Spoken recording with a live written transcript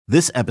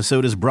This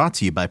episode is brought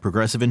to you by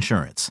Progressive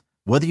Insurance.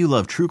 Whether you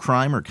love true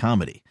crime or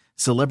comedy,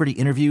 celebrity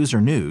interviews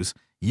or news,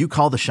 you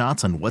call the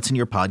shots on what's in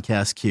your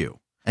podcast queue.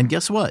 And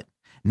guess what?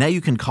 Now you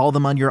can call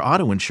them on your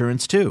auto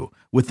insurance too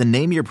with the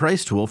Name Your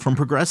Price tool from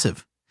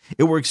Progressive.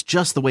 It works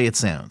just the way it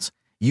sounds.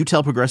 You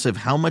tell Progressive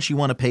how much you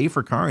want to pay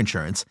for car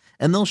insurance,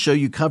 and they'll show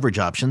you coverage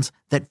options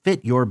that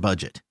fit your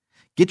budget.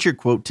 Get your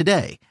quote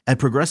today at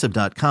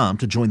Progressive.com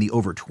to join the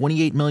over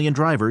 28 million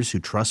drivers who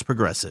trust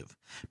Progressive.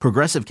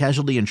 Progressive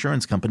Casualty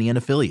Insurance Company and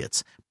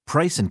Affiliates.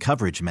 Price and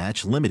coverage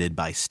match limited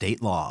by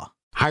state law.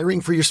 Hiring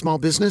for your small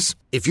business?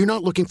 If you're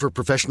not looking for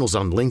professionals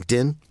on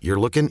LinkedIn, you're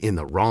looking in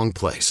the wrong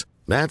place.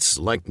 That's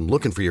like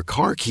looking for your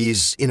car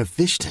keys in a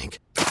fish tank.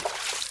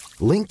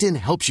 LinkedIn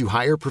helps you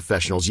hire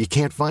professionals you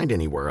can't find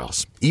anywhere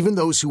else, even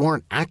those who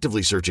aren't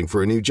actively searching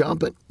for a new job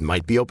but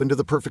might be open to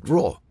the perfect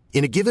role.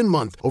 In a given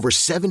month, over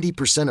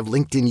 70% of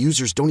LinkedIn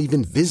users don't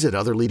even visit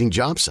other leading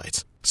job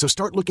sites. So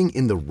start looking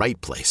in the right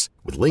place.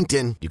 With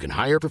LinkedIn, you can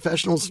hire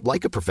professionals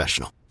like a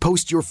professional.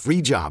 Post your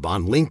free job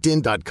on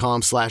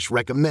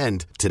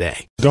linkedin.com/recommend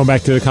today. Going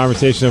back to the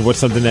conversation of what's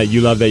something that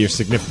you love that your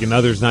significant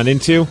other's not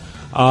into.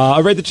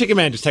 I read the Chicken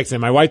Man just texted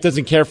in. My wife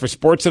doesn't care for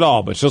sports at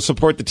all, but she'll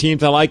support the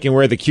teams I like and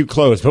wear the cute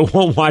clothes, but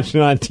won't watch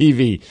it on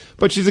TV.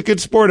 But she's a good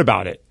sport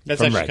about it.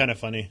 That's actually kind of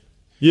funny.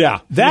 Yeah.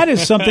 That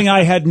is something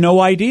I had no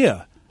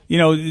idea. You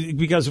know,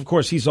 because, of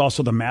course, he's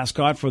also the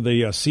mascot for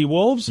the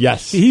Seawolves.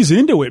 Yes. He's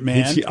into it,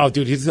 man. He's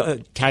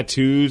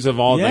tattoos of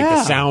all like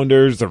the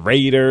Sounders, the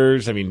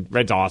Raiders. I mean,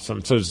 Red's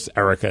awesome. So is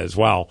Erica as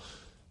well.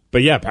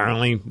 But, yeah,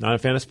 apparently not a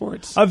fan of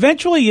sports.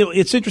 Eventually,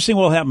 it's interesting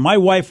what will happen. My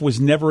wife was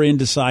never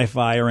into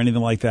sci-fi or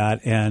anything like that,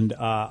 and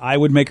I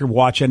would make her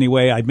watch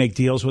anyway. I'd make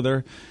deals with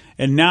her.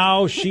 And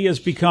now she has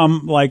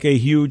become like a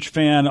huge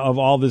fan of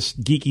all this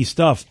geeky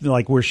stuff,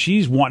 like where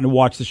she's wanting to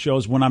watch the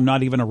shows when I'm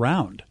not even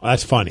around.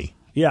 That's funny.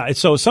 Yeah,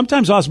 so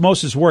sometimes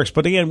osmosis works,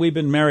 but again, we've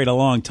been married a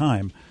long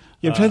time.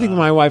 Yeah, I'm trying to think of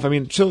my wife. I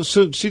mean,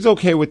 she's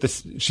okay with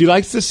this. She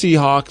likes the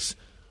Seahawks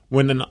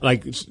when,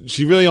 like,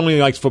 she really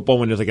only likes football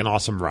when there's like an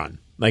awesome run.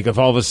 Like if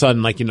all of a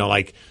sudden, like, you know,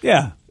 like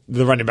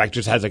the running back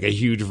just has like a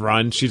huge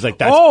run, she's like,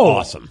 that's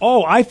awesome.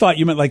 Oh, I thought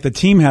you meant like the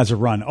team has a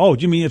run. Oh,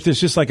 do you mean if there's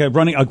just like a great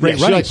running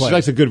play? She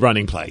likes a good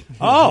running play.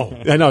 Oh,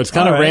 I know it's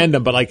kind of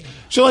random, but like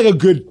she'll like a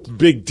good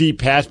big deep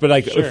pass. But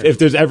like if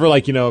there's ever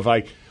like, you know, if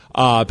like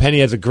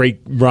Penny has a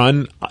great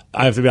run,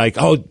 I have to be like,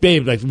 oh,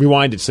 babe, like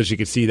rewind it so she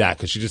could see that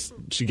because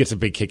she gets a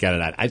big kick out of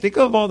that. I think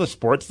of all the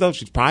sports though,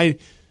 she's probably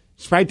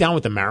down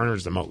with the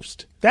Mariners the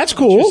most. That's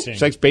cool. She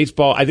likes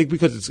baseball. I think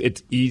because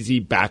it's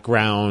easy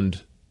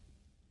background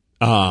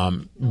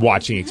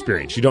watching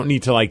experience. You don't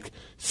need to like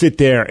sit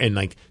there and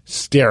like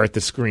stare at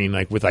the screen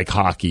like with like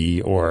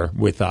hockey or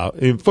with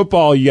in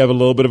football. You have a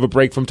little bit of a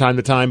break from time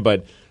to time,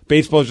 but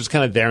baseball is just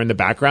kind of there in the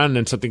background, and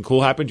then something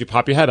cool happens, you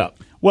pop your head up.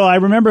 Well, I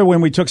remember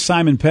when we took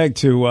Simon Pegg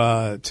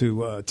to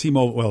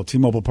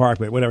T-Mobile Park,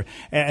 but whatever.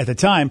 At the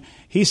time,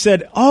 he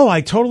said, "Oh,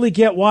 I totally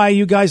get why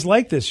you guys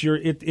like this.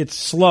 It's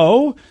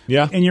slow,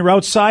 and you're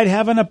outside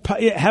having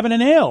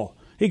an ale."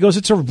 He goes,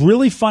 "It's a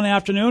really fun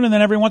afternoon, and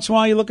then every once in a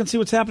while you look and see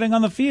what's happening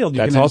on the field."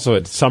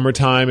 It's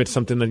summertime. It's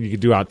something that you could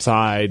do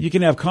outside. You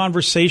can have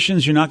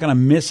conversations. You're not going to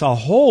miss a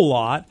whole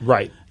lot,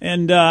 right?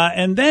 And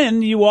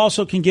then you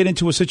also can get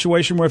into a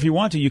situation where if you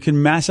want to, you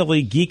can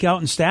massively geek out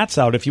and stats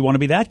out if you want to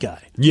be that guy.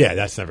 Yeah,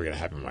 that's never going to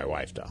happen to my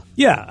wife, though.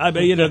 Yeah, I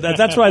mean,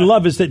 that's what I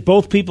love is that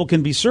both people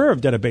can be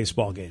served at a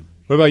baseball game.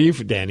 What about you,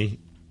 Danny?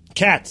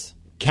 Cats.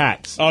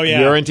 Oh, yeah.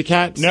 You're into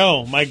cats?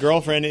 No, my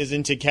girlfriend is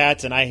into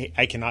cats, and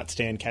I cannot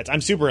stand cats.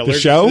 I'm super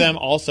allergic to them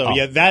also. Oh.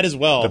 Yeah, that as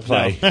well. The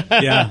play.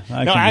 No.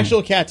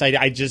 Actual cats.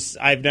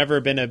 I've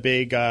never been a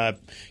big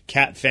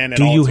cat fan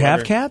at all. Do you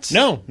have cats?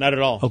 No, not at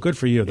all. Oh, good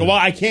for you, then. Well,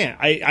 I can't.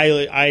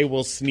 I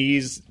will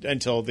sneeze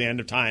until the end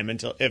of time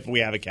if we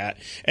have a cat.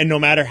 And no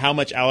matter how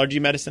much allergy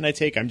medicine I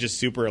take, I'm just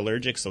super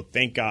allergic, so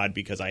thank God,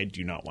 because I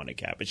do not want a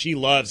cat. But she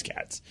loves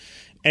cats.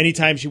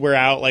 Anytime we're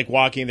out, like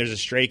walking, there's a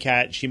stray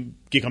cat, she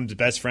becomes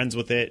best friends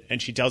with it,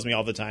 and she tells me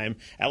all the time,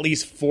 at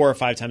least 4 or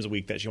 5 times a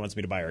week, that she wants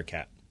me to buy her a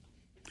cat.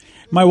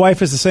 My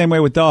wife is the same way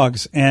with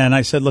dogs, and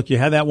I said, look, you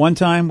had that one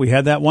time, we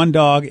had that one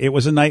dog, it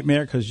was a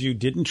nightmare because you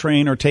didn't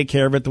train or take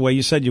care of it the way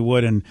you said you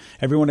would, and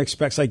everyone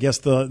expects, I guess,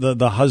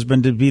 the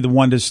husband to be the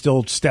one to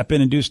still step in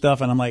and do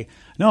stuff, and I'm like,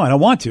 no, I don't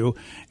want to,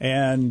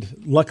 and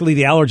luckily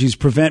the allergies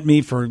prevent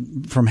me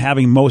from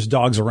having most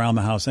dogs around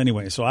the house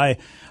anyway, so I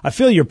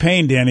feel your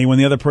pain, Danny, when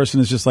the other person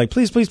is just like,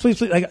 please,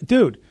 like,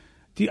 dude,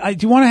 do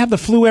you want to have the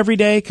flu every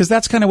day? Because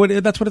that's kind of what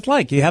it's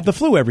like. You have the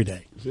flu every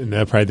day. And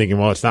they're probably thinking,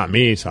 well, it's not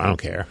me, so I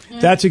don't care.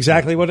 That's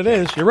exactly what it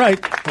is. You're right.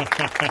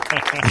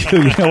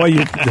 You know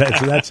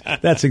what?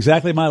 That's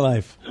exactly my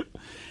life.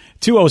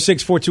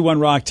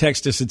 206-421-ROCK.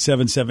 Text us at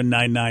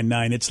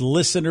 77999. It's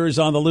listeners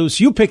on the loose.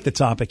 You pick the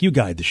topic. You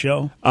guide the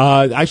show.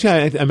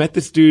 Actually, I met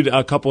this dude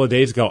a couple of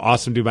days ago.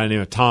 Awesome dude by the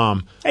name of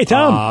Tom. Hey,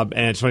 Tom.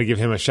 And I just want to give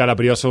him a shout out,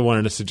 but he also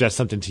wanted to suggest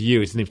something to you.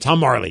 His name's Tom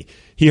Marley.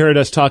 He heard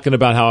us talking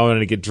about how I wanted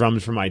to get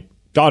drums for my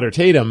daughter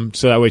Tatum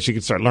so that way she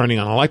could start learning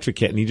on electric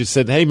kit. And he just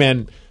said, hey,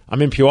 man,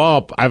 I'm in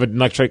Puyallup. I have an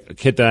electric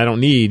kit that I don't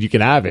need. You can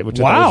have it, which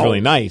I thought was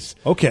really nice.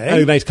 Okay. I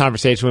had a nice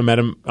conversation. We met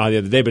him the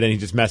other day, but then he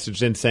just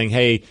messaged in saying,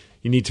 hey,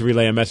 you need to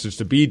relay a message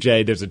to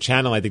BJ. There's a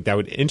channel I think that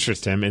would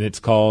interest him, and it's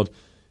called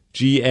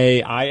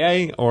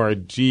GAIA or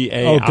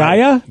GAI. Oh,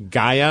 Gaia?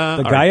 Gaia.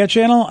 The Gaia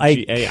channel?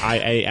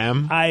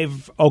 GAIAM.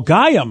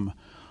 Gaiam.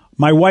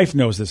 My wife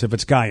knows this if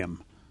it's Gaiam.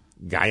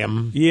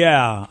 Gaiam.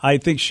 Yeah, I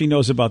think she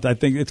knows about that. I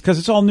think it's because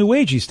it's all new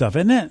agey stuff,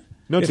 isn't it?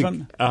 No, I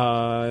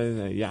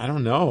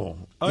don't know.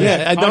 Oh,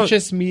 yeah,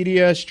 conscious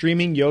media,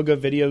 streaming yoga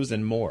videos,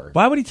 and more.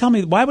 Why would he tell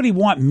me? Why would he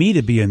want me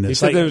to be in this? He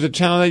said there was a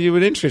channel that you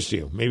would interest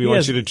you. Maybe he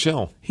wants you to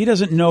chill. He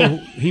doesn't know.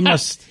 He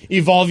must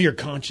evolve your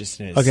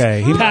consciousness.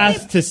 Okay,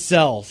 path to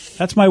self.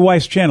 That's my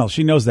wife's channel.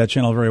 She knows that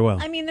channel very well.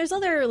 I mean, there's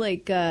other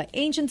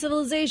ancient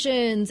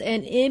civilizations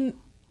and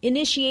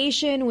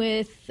initiation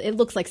with, it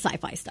looks like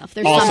sci-fi stuff.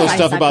 There's also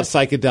stuff about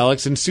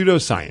psychedelics and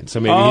pseudoscience. So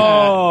maybe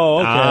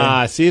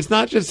okay. See, it's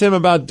not just him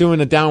about doing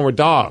a downward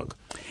dog.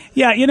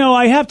 Yeah,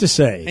 I have to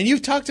say. And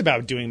you've talked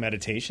about doing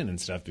meditation and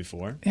stuff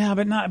before. Yeah,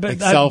 but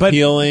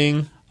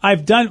self-healing.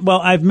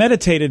 I've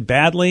meditated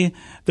badly.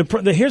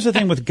 Here's the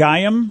thing with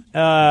Gaiam,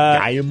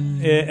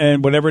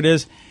 and whatever it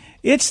is.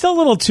 It's still a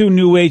little too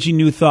new agey,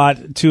 new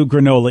thought, too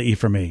granola-y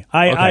for me.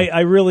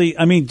 I really,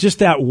 just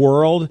that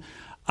world.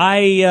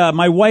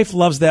 My wife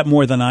loves that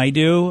more than I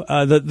do.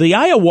 The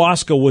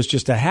ayahuasca was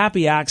just a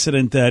happy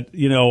accident that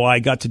I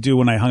got to do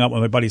when I hung out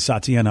with my buddy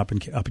Satien up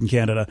in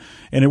Canada,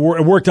 and it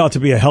worked out to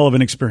be a hell of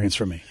an experience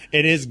for me.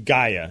 It is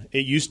Gaia.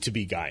 It used to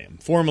be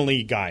Gaiam,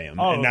 formerly Gaiam,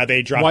 and now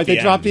they dropped. Why'd they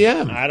drop the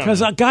M? I don't know.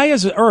 Because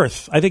Gaia's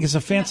Earth. I think it's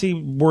a fancy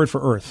word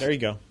for Earth. There you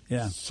go.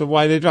 Yeah. So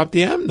why they drop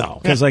the M though?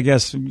 Because I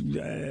guess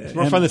it's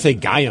more fun to say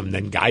Gaiam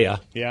than Gaia.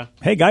 Yeah.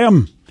 Hey,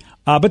 Gaiam.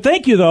 But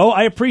thank you, though.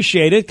 I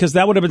appreciate it because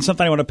that would have been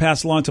something I would have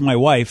passed along to my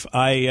wife.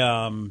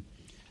 Some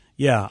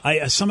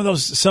of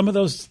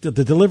those the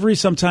delivery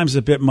sometimes is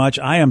a bit much.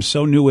 I am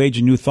so new age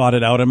and new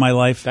thoughted out in my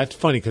life. That's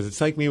funny because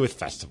it's like me with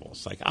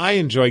festivals. Like I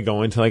enjoy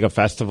going to like a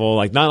festival,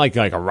 like not like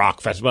a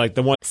rock festival, like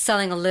the one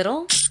selling a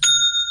little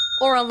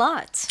or a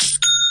lot.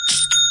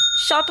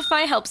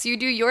 Shopify helps you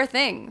do your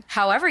thing,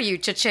 however you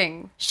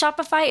cha-ching.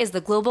 Shopify is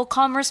the global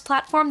commerce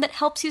platform that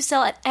helps you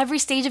sell at every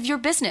stage of your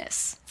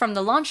business. From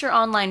the launch your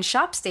online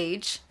shop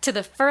stage, to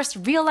the first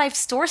real-life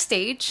store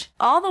stage,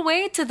 all the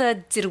way to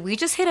the did we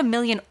just hit 1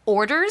 million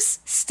orders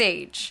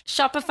stage.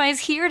 Shopify is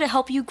here to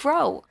help you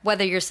grow.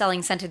 Whether you're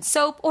selling scented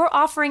soap or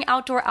offering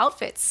outdoor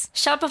outfits,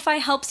 Shopify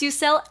helps you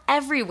sell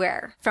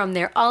everywhere. From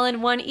their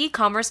all-in-one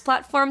e-commerce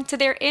platform to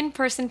their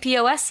in-person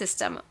POS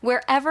system,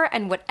 wherever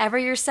and whatever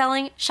you're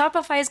selling,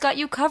 Shopify's got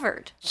you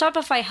covered.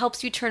 Shopify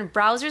helps you turn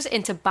browsers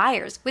into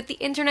buyers with the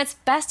internet's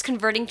best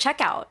converting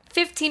checkout.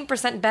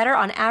 15% better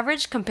on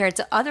average compared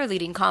to other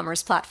leading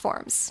commerce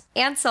platforms.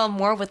 And sell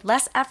more with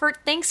less effort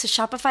thanks to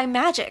Shopify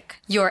Magic,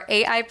 your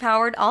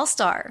AI-powered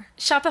all-star.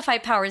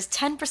 Shopify powers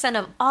 10%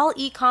 of all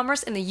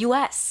e-commerce in the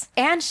U.S.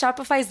 And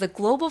Shopify is the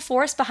global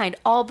force behind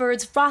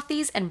Allbirds,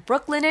 Rothy's, and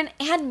Brooklinen,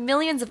 and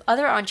millions of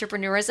other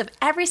entrepreneurs of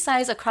every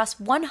size across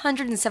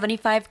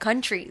 175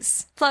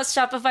 countries. Plus,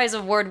 Shopify's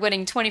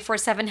award-winning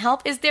 24/7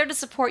 help is there to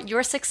support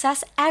your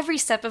success every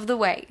step of the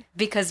way.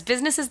 Because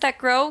businesses that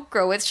grow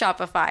with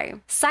Shopify.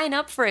 Sign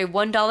up for a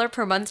 $1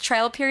 per month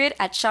trial period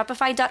at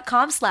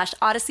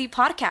shopify.com/Odyssey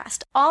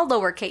Podcast, all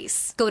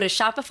lowercase. Go to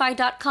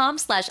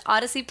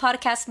shopify.com/Odyssey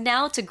Podcast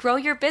now to grow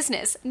your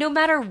business, no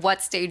matter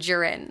what stage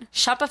you're in.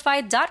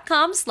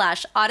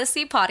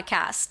 Shopify.com/Odyssey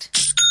Podcast.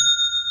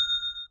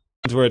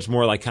 Where it's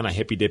more like kind of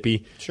hippy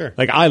dippy. Sure.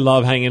 Like I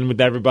love hanging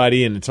with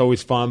everybody and it's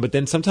always fun, but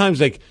then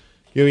sometimes like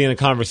you'll be in a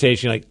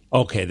conversation like,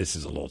 okay, this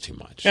is a little too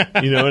much.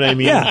 You know what I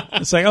mean? Yeah.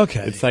 It's like,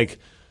 okay. It's like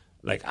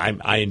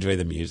I enjoy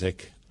the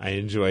music. I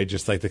enjoy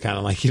just like the kind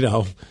of like,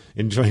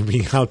 enjoying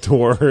being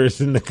outdoors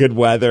and the good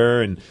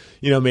weather and,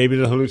 maybe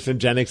the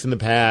hallucinogenics in the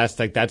past.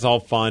 Like that's all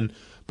fun.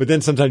 But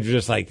then sometimes you're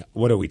just like,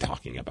 what are we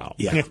talking about?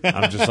 Yeah.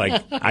 I'm just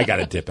like, I got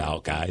to dip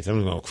out, guys.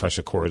 I'm going to crush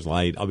a Coors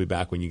Light. I'll be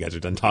back when you guys are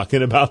done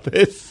talking about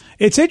this.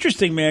 It's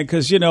interesting, man,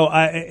 because, you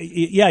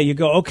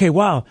go, okay,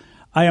 wow,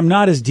 I am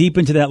not as deep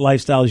into that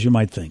lifestyle as you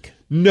might think.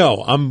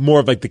 No, I'm more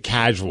of like the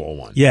casual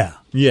one. Yeah.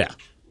 Yeah.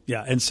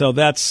 Yeah, and so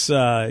that's,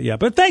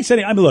 But thanks.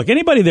 Look,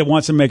 anybody that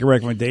wants to make a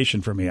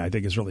recommendation for me, I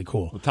think is really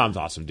cool. Well, Tom's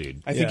awesome,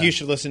 dude. I think you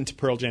should listen to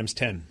Pearl Jam's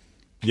 10.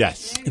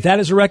 Yes. That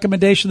is a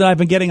recommendation that I've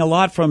been getting a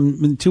lot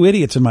from two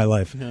idiots in my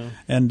life. No.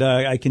 And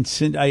I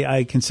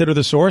consider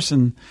the source,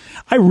 and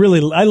I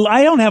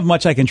don't have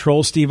much I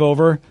control Steve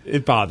over.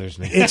 It bothers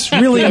me. It's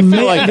really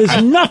amazing.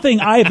 There's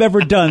nothing I've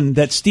ever done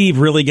that Steve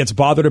really gets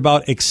bothered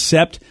about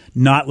except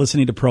not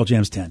listening to Pearl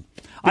Jam's 10.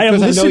 I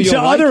have listened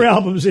to other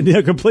albums in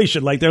their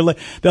completion. Like their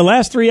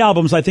last 3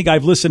 albums, I think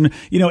I've listened,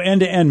 end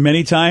to end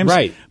many times.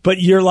 Right.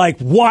 But you're like,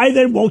 why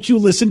then won't you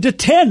listen to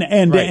 10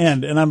 end to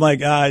end? And I'm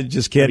like, I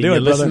just can't do it,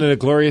 brother. Listen to the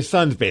Glorious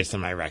Sons based on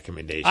my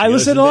recommendation. I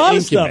listen to a lot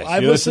of stuff.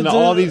 I've listened to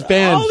all these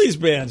bands. All these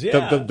bands,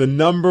 yeah. The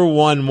number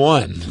one.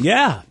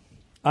 Yeah.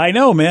 I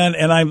know, man.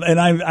 And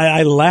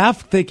I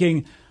laugh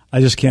thinking, I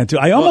just can't do it.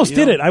 I almost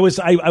did it. I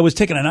was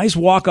taking a nice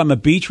walk on the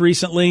beach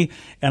recently,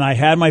 and I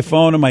had my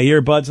phone and my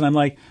earbuds, and I'm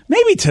like,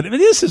 maybe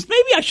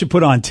I should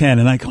put on 10.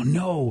 And I go,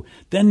 no,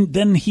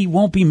 then he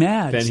won't be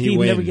mad. Then Steve he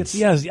wins. never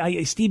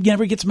gets. Steve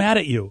never gets mad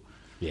at you.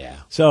 Yeah.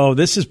 So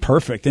this is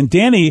perfect. And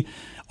Danny,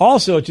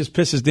 also, it just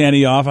pisses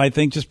Danny off, I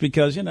think, just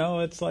because,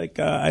 it's like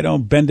I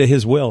don't bend to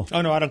his will.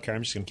 Oh, no, I don't care.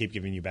 I'm just going to keep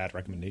giving you bad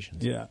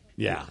recommendations. Yeah.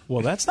 Yeah.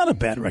 Well, that's not a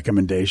bad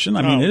recommendation.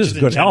 I mean, it is a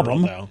good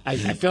album. Though. I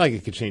feel like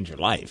it could change your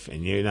life,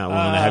 and you're not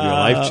willing to have your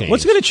life change.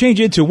 What's it going to change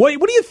into? What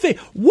do you think?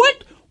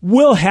 What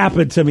will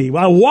happen to me?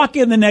 I'll walk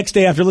in the next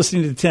day after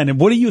listening to 10, and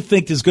what do you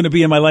think is going to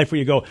be in my life where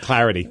you go,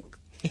 clarity?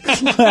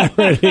 Speaking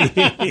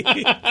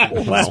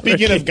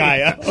of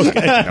Gaia,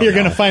 you're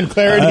going to find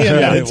clarity in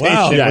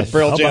meditation with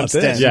Pearl Jam's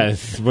 10.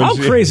 Yes. How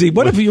crazy?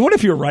 What if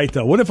you're right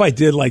though? What if I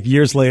did like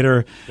years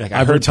later? Like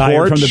I've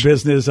retired from the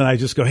business, and I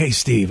just go, "Hey,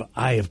 Steve,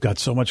 I have got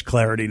so much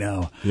clarity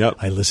now. Yep.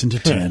 I listen to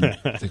 10."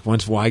 It's like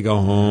once I go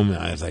home,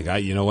 I was like,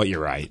 you know what? You're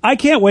right. I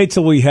can't wait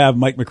till we have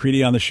Mike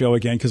McCready on the show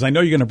again because I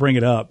know you're going to bring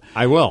it up.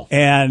 I will,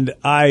 and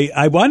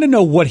I want to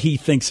know what he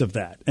thinks of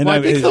that. And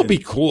I think he'll be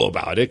cool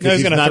about it because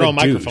he's going to throw a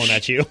microphone douche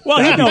at you. Well,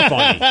 he's no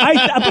funny.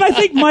 But I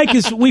think Mike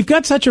we've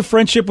got such a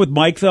friendship with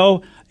Mike,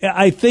 though.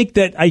 I think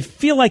that I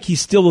feel like he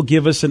still will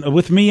give us,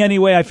 with me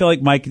anyway, I feel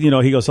like Mike,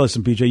 he goes,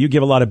 listen, PJ, you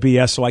give a lot of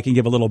BS so I can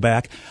give a little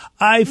back.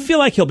 I feel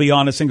like he'll be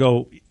honest and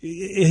go,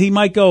 he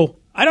might go,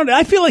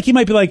 I feel like he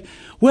might be like,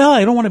 well,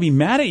 I don't want to be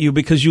mad at you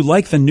because you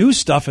like the new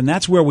stuff, and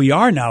that's where we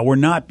are now. We're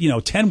not,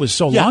 10 was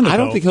so long ago. I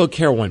don't think he'll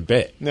care one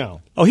bit.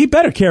 No. Oh, he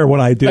better care what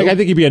I do. Like, I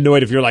think he'd be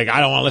annoyed if you're like, I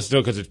don't want to listen to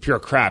it because it's pure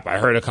crap. I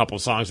heard a couple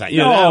songs that,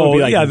 that would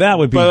be like, that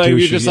would be. But like, douchey,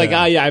 you're just like,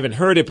 I haven't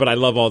heard it, but I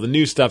love all the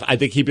new stuff. I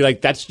think he'd be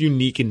like, that's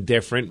unique and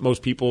different.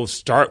 Most people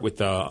start with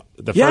the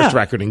first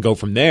record and go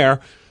from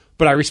there.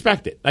 But I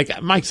respect it.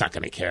 Like, Mike's not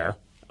going to care.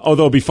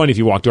 Although it'd be funny if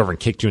he walked over and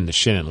kicked you in the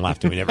shin and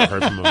left and we never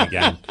heard from him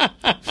again.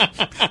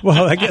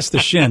 Well, I guess the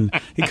shin.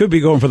 He could be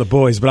going for the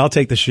boys, but I'll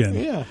take the shin.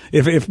 Yeah.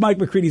 If Mike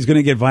McCready's going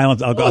to get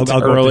violent, I'll go with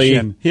the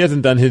shin. He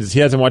hasn't done he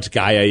hasn't watched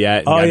Gaia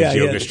yet. His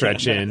yoga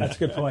stretch in. That's a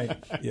good point.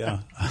 Yeah.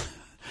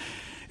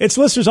 It's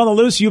Listeners on the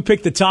Loose. You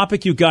pick the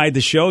topic. You guide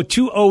the show.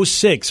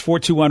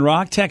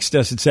 206-421-ROCK. Text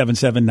us at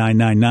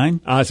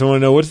 77999. So I want to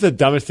know, what's the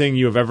dumbest thing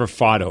you have ever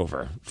fought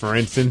over? For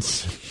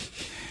instance...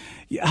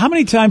 How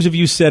many times have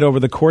you said over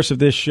the course of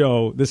this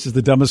show, this is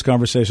the dumbest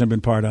conversation I've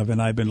been part of,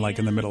 and I've been like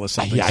in the middle of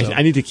something? Yeah, so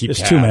I need to keep There's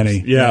tabs. too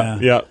many.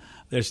 Yeah.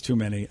 There's too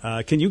many.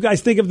 Can you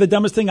guys think of the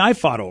dumbest thing I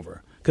fought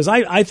over? Because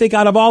I think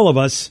out of all of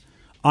us,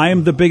 I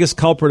am the biggest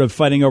culprit of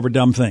fighting over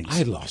dumb things.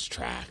 I lost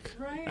track.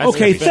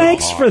 Okay,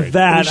 thanks for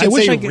that. I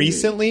wish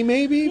recently,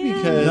 maybe?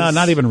 Because No,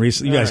 not even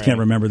recent. You guys can't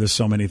remember. There's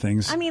so many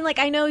things. I mean, like,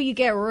 I know you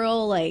get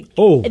real, like,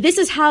 Oh. this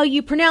is how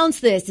you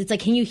pronounce this. It's like,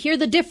 can you hear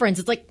the difference?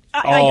 It's like,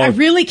 I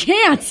really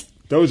can't.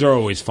 Those are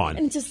always fun.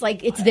 And it's just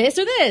like, it's this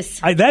or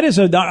this.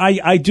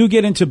 I do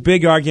get into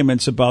big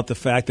arguments about the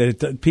fact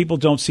that people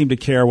don't seem to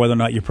care whether or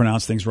not you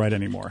pronounce things right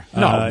anymore.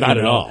 No, not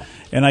at all.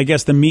 And I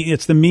guess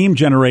it's the meme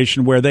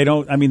generation where they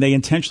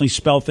intentionally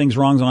spell things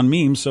wrong on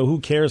memes, so who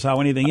cares how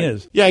anything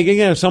is? Yeah,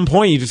 again, at some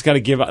point you just got to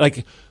give up.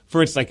 Like,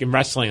 for instance, like in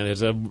wrestling,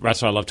 there's a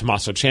wrestler I love,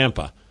 Tommaso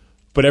Ciampa,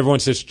 but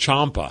everyone says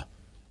Ciampa.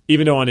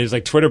 Even though on his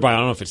Twitter bio, I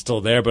don't know if it's still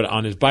there, but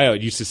on his bio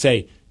it used to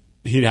say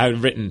he'd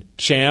have written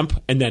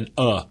Champ and then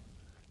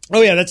Oh,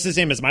 yeah, that's the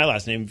same as my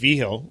last name,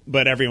 Vigil,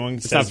 but everyone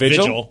says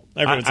Vigil.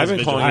 Everyone says I've been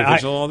Vigil. calling you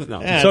Vigil all the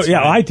time.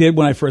 Yeah, I did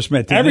when I first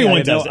met Danny.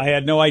 Everyone does it. I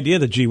had no idea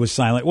the G was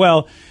silent.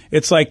 Well,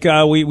 it's like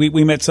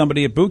we met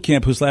somebody at boot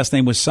camp whose last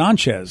name was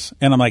Sanchez.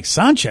 And I'm like,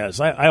 Sanchez?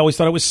 I always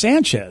thought it was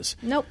Sanchez.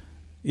 Nope.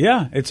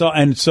 Yeah, it's all,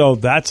 and so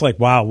that's like,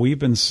 wow, we've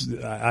been.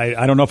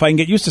 I don't know if I can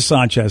get used to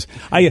Sanchez.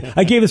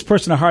 I gave this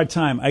person a hard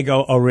time. I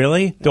go, oh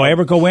really? Do I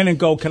ever go in and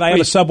go, could I have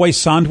a Subway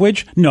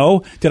sandwich?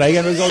 No. Did I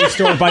ever go to the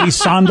store and buy these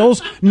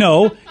sandals?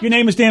 No. Your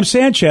name is damn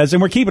Sanchez,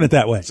 and we're keeping it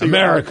that way.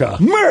 America.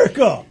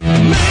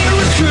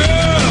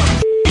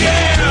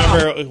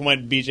 Remember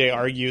when BJ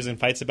argues and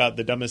fights about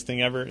the dumbest thing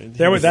ever?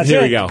 Here we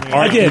go.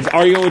 I did.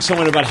 Arguing with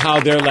someone about how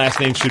their last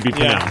name should be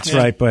pronounced. That's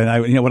right, but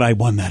I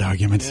won that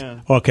argument.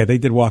 Yeah. Okay, they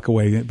did walk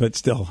away, but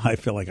still, I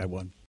feel like I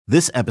won.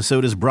 This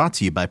episode is brought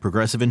to you by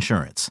Progressive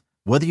Insurance.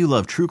 Whether you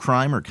love true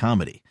crime or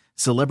comedy,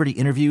 celebrity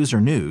interviews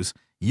or news,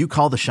 you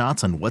call the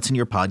shots on what's in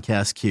your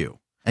podcast queue.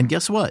 And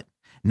guess what?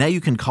 Now you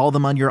can call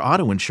them on your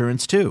auto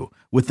insurance too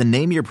with the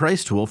Name Your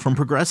Price tool from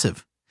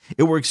Progressive.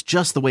 It works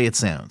just the way it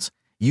sounds.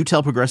 You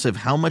tell Progressive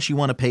how much you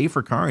want to pay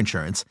for car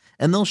insurance,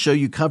 and they'll show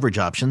you coverage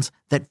options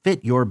that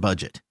fit your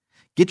budget.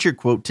 Get your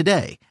quote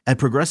today at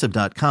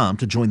Progressive.com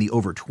to join the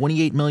over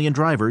 28 million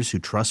drivers who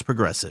trust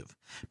Progressive.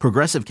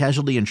 Progressive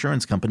Casualty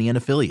Insurance Company and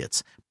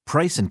Affiliates.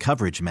 Price and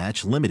coverage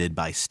match limited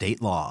by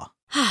state law.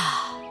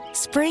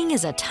 Spring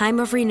is a time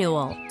of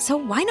renewal, so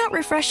why not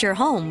refresh your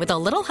home with a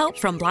little help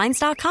from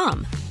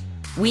Blinds.com?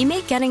 We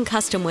make getting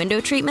custom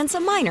window treatments a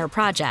minor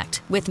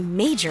project with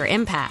major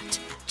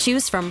impact.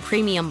 Choose from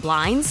premium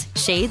blinds,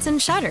 shades, and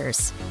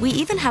shutters. We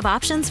even have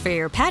options for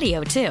your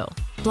patio, too.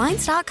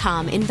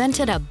 Blinds.com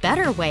invented a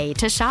better way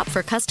to shop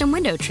for custom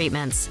window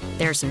treatments.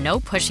 There's no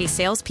pushy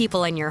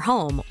salespeople in your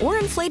home or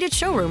inflated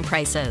showroom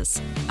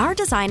prices. Our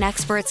design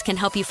experts can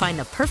help you find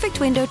the perfect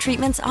window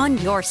treatments on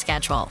your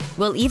schedule.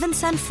 We'll even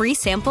send free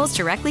samples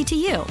directly to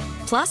you.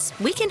 Plus,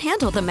 we can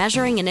handle the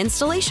measuring and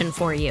installation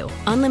for you.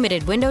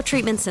 Unlimited window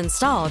treatments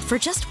installed for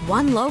just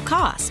one low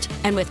cost.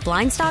 And with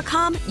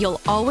Blinds.com,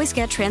 you'll always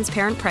get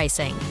transparent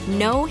pricing.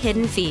 No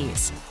hidden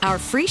fees. Our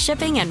free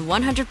shipping and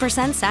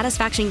 100%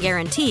 satisfaction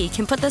guarantee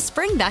can put the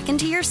spring back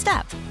into your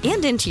step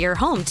and into your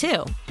home,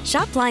 too.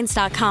 Shop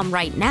Blinds.com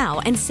right now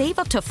and save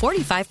up to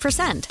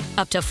 45%.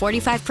 Up to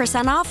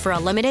 45% off for a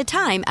limited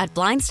time at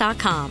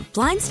Blinds.com.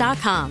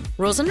 Blinds.com.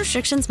 Rules and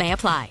restrictions may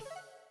apply.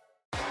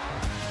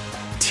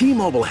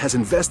 T-Mobile has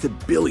invested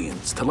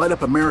billions to light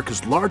up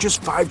America's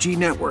largest 5G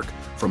network,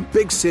 from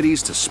big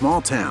cities to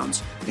small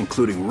towns,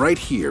 including right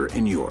here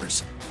in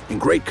yours.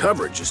 And great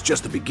coverage is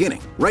just the beginning.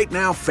 Right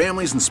now,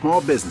 families and small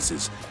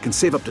businesses can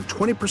save up to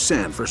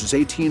 20% versus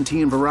AT&T and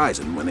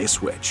Verizon when they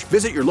switch.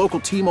 Visit your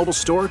local T-Mobile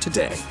store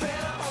today.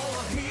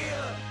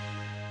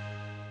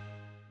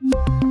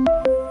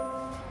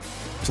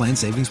 Plan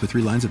savings with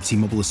 3 lines of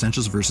T-Mobile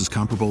Essentials versus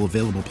comparable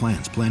available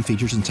plans. Plan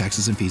features and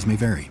taxes and fees may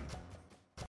vary.